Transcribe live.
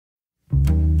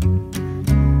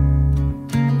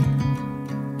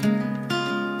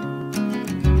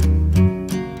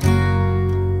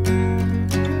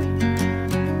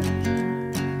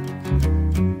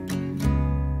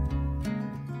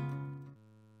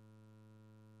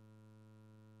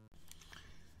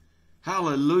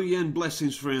Hallelujah and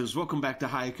blessings, friends. Welcome back to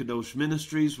Kadosh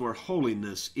Ministries, where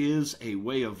holiness is a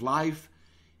way of life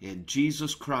and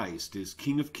Jesus Christ is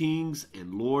King of Kings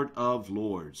and Lord of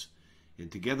Lords.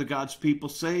 And together God's people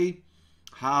say,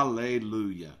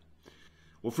 Hallelujah.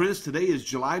 Well, friends, today is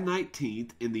July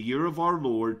 19th in the year of our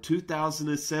Lord,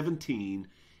 2017,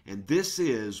 and this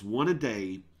is One a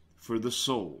Day for the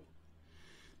Soul.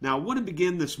 Now, I want to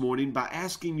begin this morning by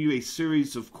asking you a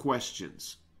series of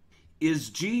questions.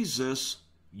 Is Jesus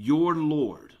your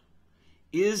Lord?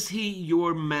 Is He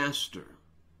your Master?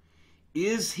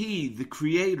 Is He the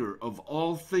Creator of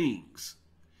all things?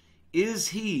 Is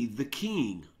He the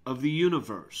King of the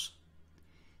universe?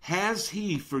 Has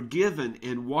He forgiven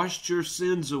and washed your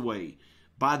sins away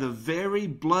by the very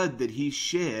blood that He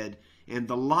shed and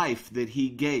the life that He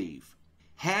gave?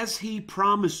 Has He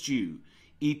promised you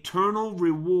eternal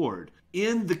reward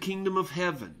in the kingdom of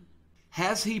heaven?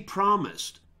 Has He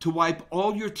promised to wipe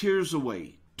all your tears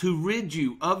away, to rid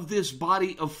you of this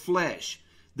body of flesh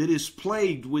that is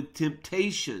plagued with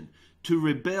temptation to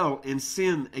rebel and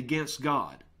sin against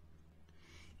God?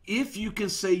 If you can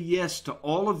say yes to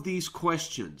all of these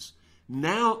questions,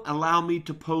 now allow me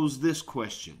to pose this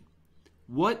question.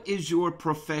 What is your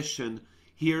profession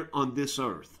here on this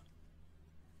earth?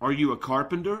 Are you a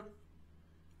carpenter?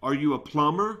 Are you a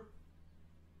plumber?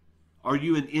 Are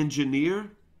you an engineer?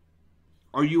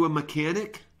 Are you a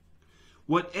mechanic?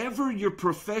 Whatever your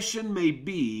profession may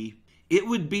be, it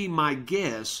would be my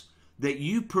guess that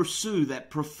you pursue that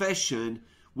profession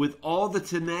with all the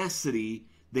tenacity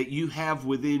that you have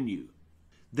within you.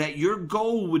 That your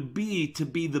goal would be to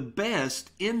be the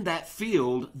best in that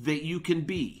field that you can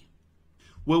be.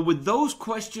 Well, with those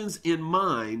questions in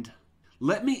mind,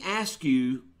 let me ask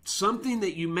you something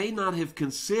that you may not have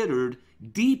considered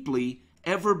deeply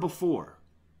ever before.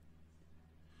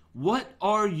 What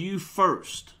are you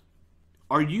first?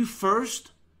 Are you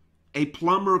first a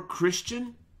plumber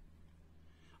Christian?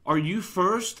 Are you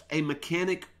first a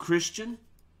mechanic Christian?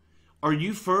 Are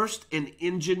you first an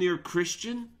engineer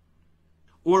Christian?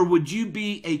 Or would you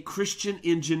be a Christian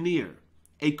engineer,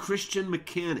 a Christian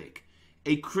mechanic,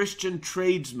 a Christian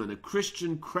tradesman, a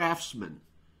Christian craftsman?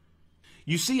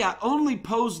 You see, I only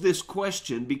pose this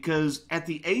question because at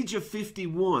the age of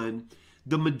 51,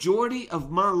 the majority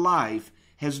of my life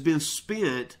has been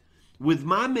spent with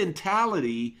my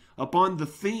mentality upon the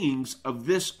things of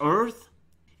this earth,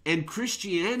 and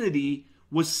Christianity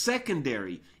was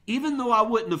secondary. Even though I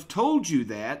wouldn't have told you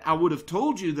that, I would have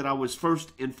told you that I was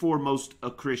first and foremost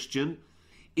a Christian.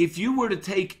 If you were to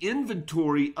take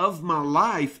inventory of my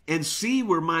life and see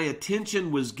where my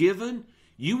attention was given,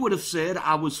 you would have said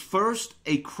I was first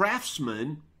a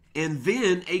craftsman and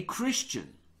then a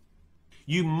Christian.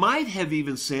 You might have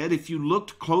even said, if you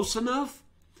looked close enough,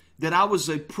 that I was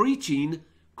a preaching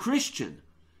Christian,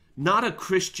 not a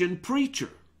Christian preacher.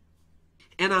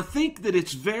 And I think that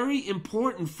it's very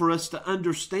important for us to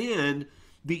understand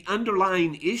the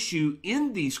underlying issue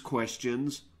in these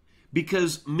questions,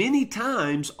 because many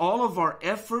times all of our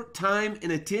effort, time,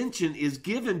 and attention is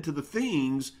given to the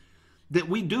things that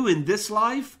we do in this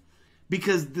life,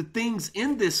 because the things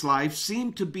in this life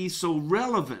seem to be so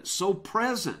relevant, so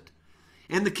present,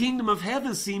 and the kingdom of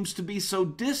heaven seems to be so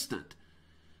distant,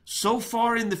 so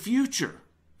far in the future.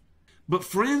 But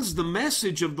friends, the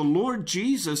message of the Lord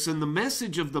Jesus and the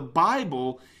message of the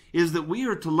Bible is that we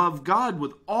are to love God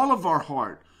with all of our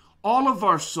heart, all of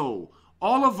our soul,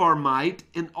 all of our might,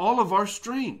 and all of our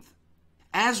strength.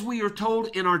 As we are told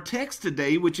in our text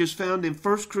today, which is found in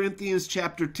 1 Corinthians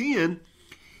chapter 10,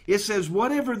 it says,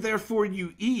 "Whatever therefore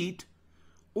you eat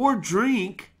or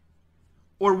drink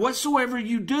or whatsoever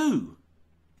you do,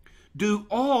 do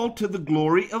all to the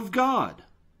glory of God."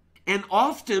 And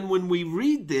often when we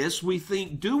read this, we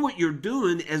think, do what you're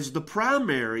doing as the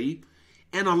primary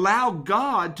and allow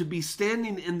God to be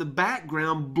standing in the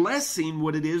background blessing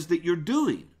what it is that you're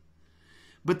doing.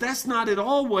 But that's not at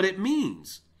all what it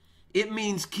means. It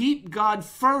means keep God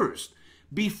first.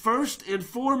 Be first and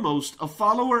foremost a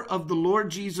follower of the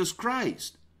Lord Jesus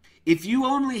Christ. If you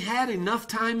only had enough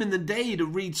time in the day to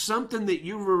read something that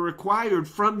you were required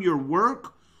from your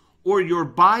work or your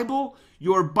Bible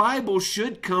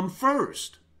should come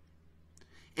first.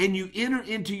 And you enter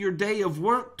into your day of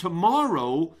work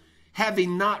tomorrow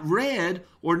having not read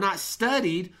or not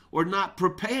studied or not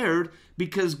prepared,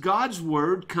 because God's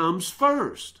word comes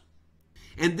first.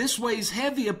 And this weighs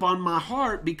heavy upon my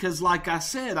heart because, like I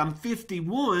said, I'm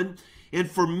 51, and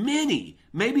for many,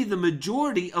 maybe the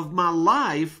majority of my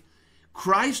life,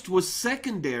 Christ was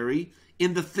secondary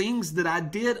in the things that I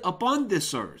did upon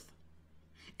this earth.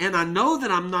 And I know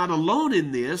that I'm not alone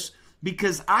in this,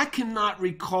 because I cannot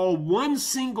recall one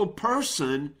single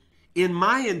person in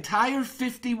my entire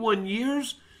 51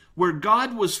 years where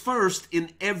God was first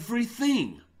in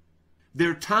everything.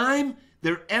 Their time,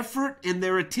 their effort, and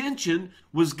their attention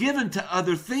was given to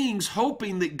other things,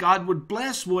 hoping that God would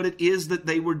bless what it is that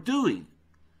they were doing.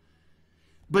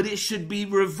 But it should be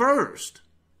reversed.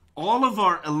 All of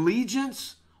our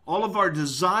allegiance, all of our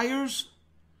desires,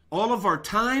 all of our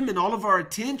time and all of our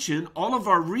attention, all of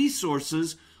our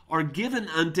resources are given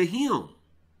unto Him.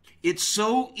 It's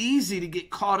so easy to get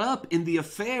caught up in the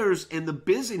affairs and the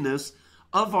busyness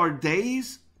of our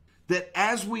days that,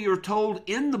 as we are told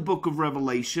in the book of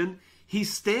Revelation,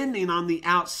 He's standing on the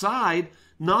outside,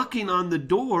 knocking on the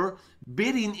door,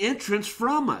 bidding entrance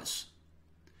from us.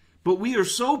 But we are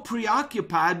so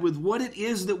preoccupied with what it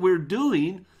is that we're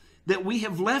doing that we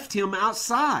have left Him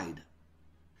outside.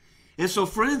 And so,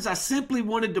 friends, I simply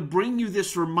wanted to bring you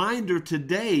this reminder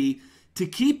today to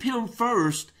keep Him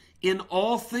first in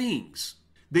all things,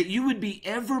 that you would be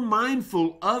ever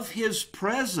mindful of His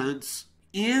presence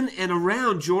in and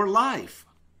around your life.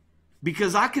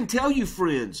 Because I can tell you,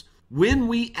 friends, when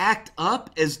we act up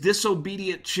as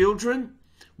disobedient children,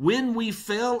 when we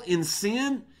fell in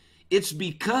sin, it's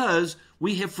because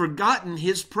we have forgotten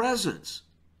His presence.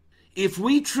 If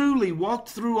we truly walked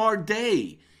through our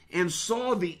day and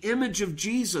saw the image of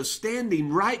Jesus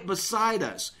standing right beside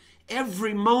us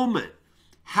every moment,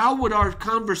 how would our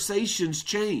conversations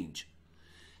change?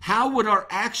 How would our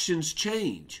actions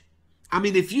change? I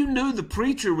mean, if you knew the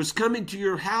preacher was coming to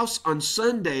your house on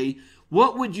Sunday,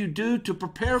 what would you do to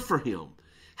prepare for him?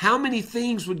 How many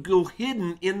things would go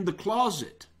hidden in the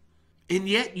closet? And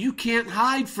yet you can't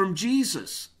hide from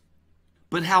Jesus.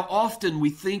 But how often we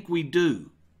think we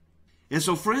do. And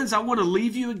so, friends, I want to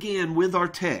leave you again with our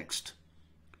text.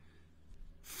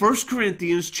 1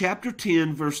 Corinthians chapter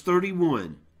 10, verse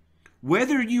 31.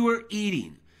 Whether you are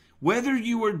eating, whether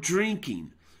you are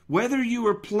drinking, whether you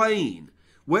are playing,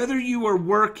 whether you are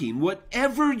working,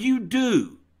 whatever you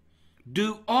do,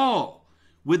 do all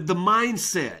with the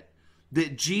mindset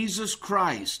that Jesus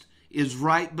Christ is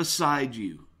right beside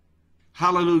you.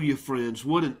 Hallelujah, friends.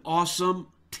 What an awesome,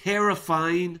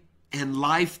 terrifying, and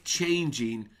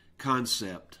life-changing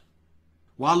concept.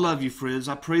 Well, I love you, friends.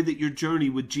 I pray that your journey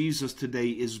with Jesus today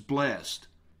is blessed.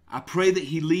 I pray that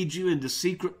He leads you into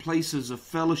secret places of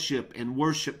fellowship and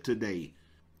worship today.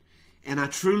 And I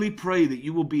truly pray that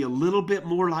you will be a little bit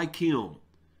more like Him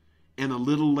and a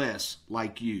little less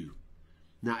like you.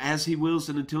 Now, as He wills,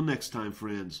 and until next time,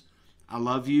 friends, I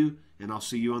love you, and I'll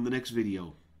see you on the next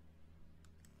video.